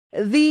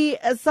The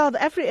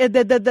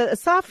the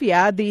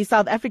SAFIA, the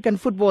South African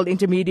Football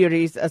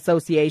Intermediaries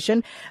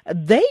Association,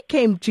 they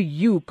came to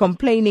you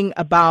complaining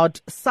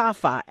about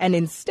SAFA, and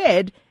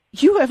instead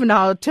you have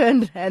now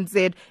turned and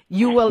said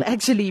you will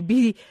actually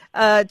be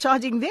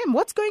charging them.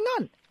 What's going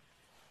on?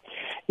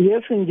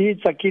 Yes,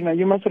 indeed, Sakina.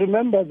 You must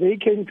remember they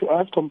came to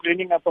us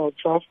complaining about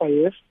SAFA,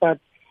 yes, but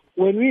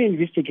when we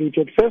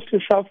investigated,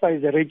 firstly, SAFA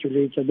is a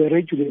regulator, they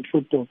regulate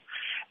football.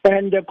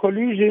 And the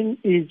collusion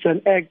is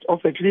an act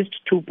of at least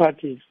two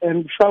parties.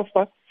 And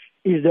SAFA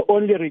is the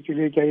only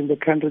regulator in the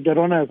country that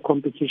don't have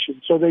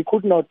competition. So they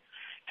could not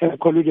have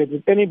colluded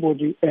with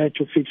anybody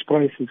to fix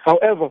prices.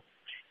 However,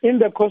 in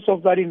the course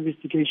of that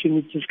investigation,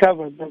 it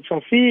discovered that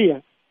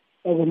SAFIA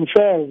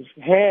themselves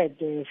had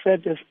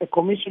set a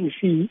commission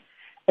fee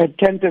at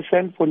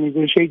 10% for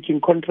negotiating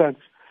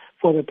contracts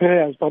for the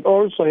players, but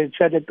also had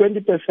set a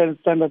 20%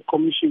 standard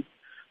commission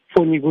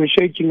for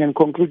negotiating and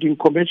concluding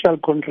commercial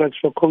contracts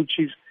for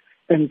coaches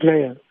and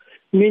players.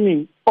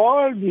 Meaning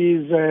all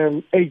these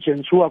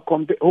agents who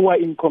are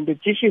in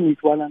competition with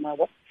one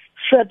another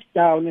sat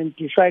down and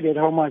decided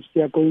how much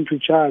they are going to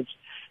charge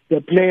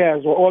the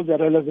players or all the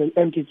relevant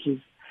entities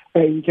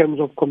in terms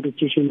of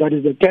competition. That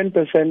is the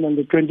 10% and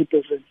the 20%.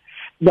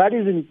 That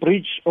is in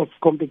breach of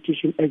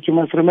competition. And you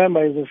must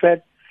remember, as I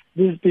said,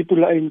 these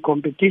people are in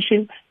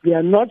competition. They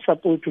are not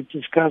supposed to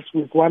discuss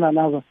with one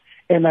another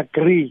and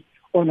agree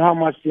on how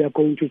much they are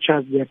going to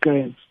charge their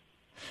clients.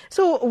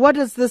 So what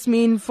does this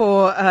mean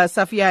for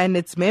SAFIA and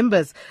its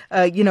members?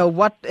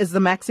 What is the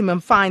maximum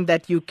fine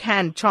that you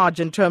can charge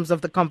in terms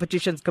of the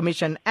Competitions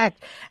Commission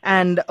Act?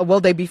 And will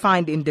they be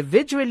fined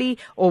individually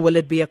or will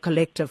it be a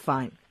collective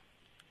fine?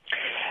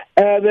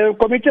 They have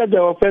committed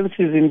the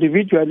offences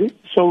individually,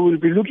 so we'll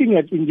be looking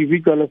at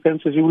individual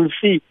offences. You will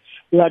see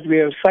that we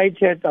have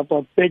cited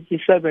about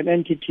 37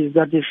 entities,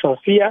 that is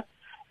SAFIA,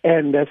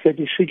 and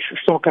 36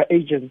 soccer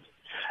agents.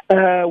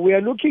 We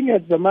are looking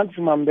at the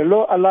maximum. The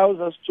law allows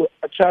us to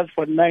charge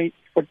for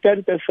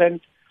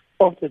 10%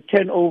 of the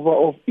turnover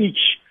of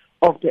each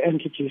of the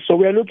entities. So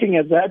we are looking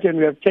at that, and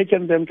we have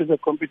taken them to the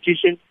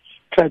competition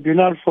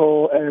tribunal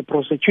for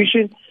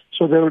prosecution,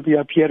 so they will be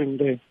appearing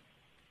there.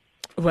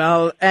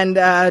 Well, and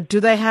do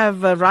they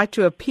have a right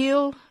to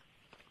appeal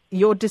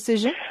your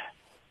decision?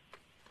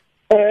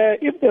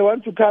 If they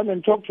want to come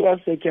and talk to us,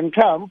 they can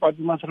come, but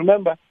you must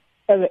remember,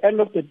 at the end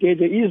of the day,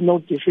 there is no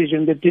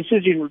decision. The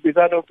decision will be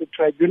that of the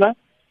tribunal,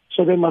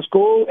 so they must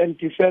go and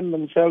defend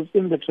themselves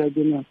in the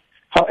tribunal.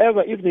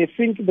 However, if they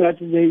think that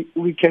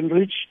we can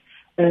reach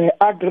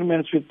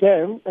agreements with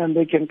them and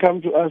they can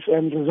come to us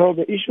and resolve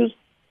the issues,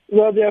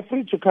 well, they are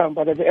free to come.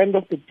 But at the end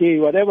of the day,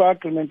 whatever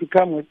agreement we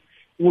come with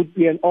would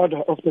be an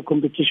order of the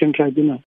competition tribunal.